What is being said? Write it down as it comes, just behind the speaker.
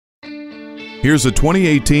Here's a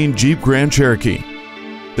 2018 Jeep Grand Cherokee.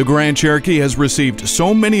 The Grand Cherokee has received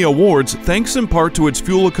so many awards thanks in part to its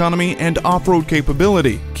fuel economy and off-road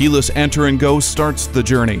capability. Keyless enter and go starts the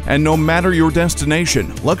journey, and no matter your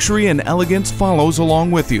destination, luxury and elegance follows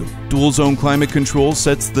along with you. Dual-zone climate control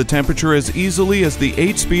sets the temperature as easily as the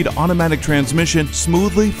 8-speed automatic transmission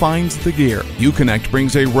smoothly finds the gear. Uconnect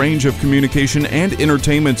brings a range of communication and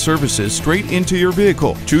entertainment services straight into your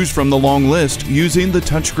vehicle. Choose from the long list using the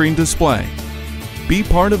touchscreen display. Be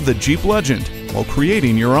part of the Jeep legend while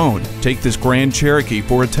creating your own. Take this Grand Cherokee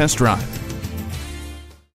for a test drive.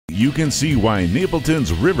 You can see why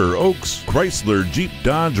Napleton's River Oaks Chrysler Jeep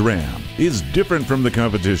Dodge RAM is different from the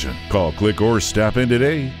competition. Call, click, or stop in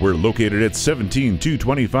today. We're located at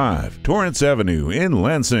 17225 Torrence Avenue in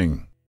Lansing.